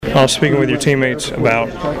Speaking with your teammates about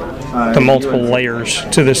the multiple layers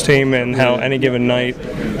to this team and how any given night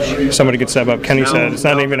somebody could step up. Kenny said it's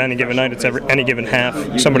not even any given night; it's any given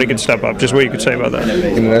half somebody could step up. Just what you could say about that.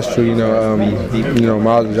 That's true.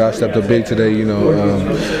 Miles and Josh stepped up big today.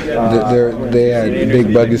 They had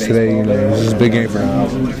big buckets today. This is a big game for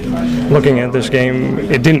them. Looking at this game,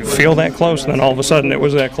 it didn't feel that close. Then all of a sudden, it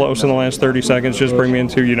was that close in the last 30 seconds. Just bring me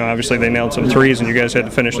into obviously they nailed some threes, and you guys had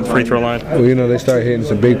to finish at the free throw line. Well, they started hitting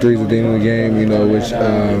some big threes at the end of the game. Which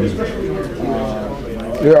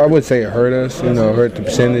I would say it hurt us, hurt the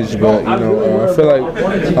percentage, but I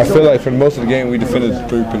feel like for most of the game we defended the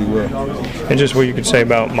three pretty well. And just what you could say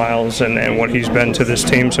about Miles and what he's been to this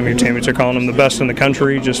team. Some of your teammates are calling him the best in the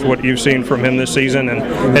country. Just what you've seen from him this season, and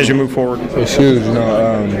as you move forward. It's huge.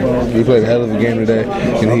 He played a hell of a game today,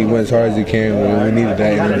 and he went as hard as he can. We needed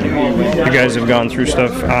that energy. You guys have gone through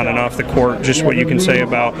stuff on and off the court. Just what you can say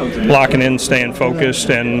about locking in, staying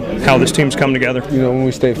focused, and how this team's come together. When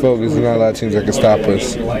we stay focused, there's not a lot of teams that can stop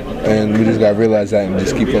us. And we just got to realize that and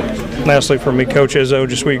just keep focused. Lastly, from me, Coach Izzo,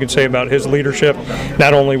 just what you could say about his leadership,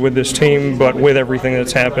 not only with this team, but with everything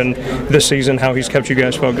that's happened this season, how he's kept you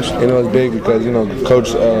guys focused. It's big because,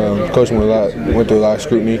 Coach went through a lot of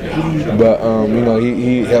scrutiny, but,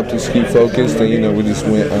 he helped us keep focused, and, we just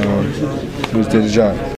did the job.